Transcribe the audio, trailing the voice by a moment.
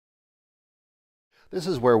This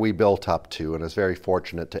is where we built up to, and I was very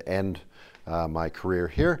fortunate to end my career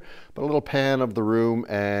here. But a little pan of the room,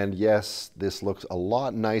 and yes, this looks a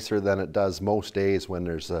lot nicer than it does most days when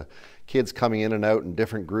there's kids coming in and out in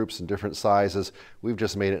different groups and different sizes. We've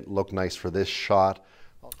just made it look nice for this shot.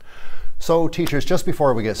 So teachers, just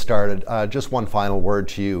before we get started, just one final word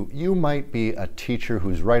to you. You might be a teacher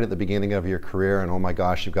who's right at the beginning of your career and oh my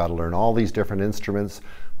gosh, you've got to learn all these different instruments.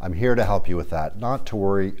 I'm here to help you with that. Not to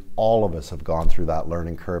worry, all of us have gone through that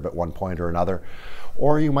learning curve at one point or another.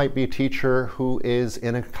 Or you might be a teacher who is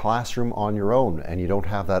in a classroom on your own and you don't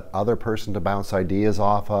have that other person to bounce ideas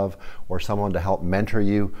off of or someone to help mentor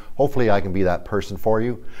you. Hopefully I can be that person for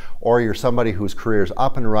you. Or you're somebody whose career is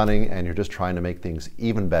up and running and you're just trying to make things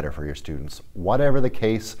even better for your students. Whatever the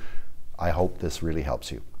case, I hope this really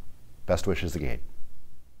helps you. Best wishes again.